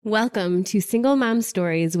Welcome to Single Mom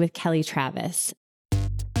Stories with Kelly Travis,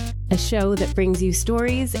 a show that brings you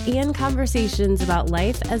stories and conversations about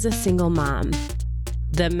life as a single mom,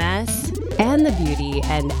 the mess and the beauty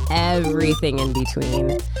and everything in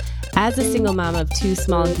between. As a single mom of two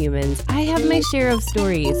small humans, I have my share of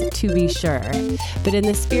stories, to be sure. But in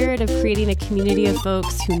the spirit of creating a community of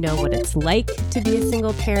folks who know what it's like to be a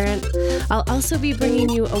single parent, I'll also be bringing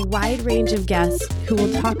you a wide range of guests who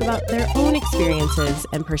will talk about their own experiences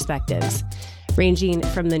and perspectives, ranging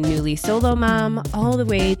from the newly solo mom all the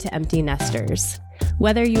way to empty nesters.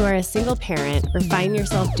 Whether you are a single parent or find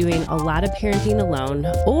yourself doing a lot of parenting alone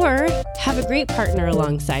or have a great partner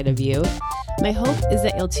alongside of you, my hope is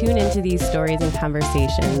that you'll tune into these stories and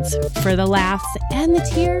conversations for the laughs and the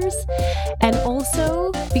tears, and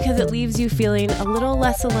also because it leaves you feeling a little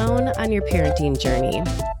less alone on your parenting journey.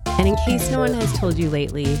 And in case no one has told you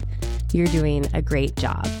lately, you're doing a great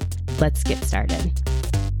job. Let's get started.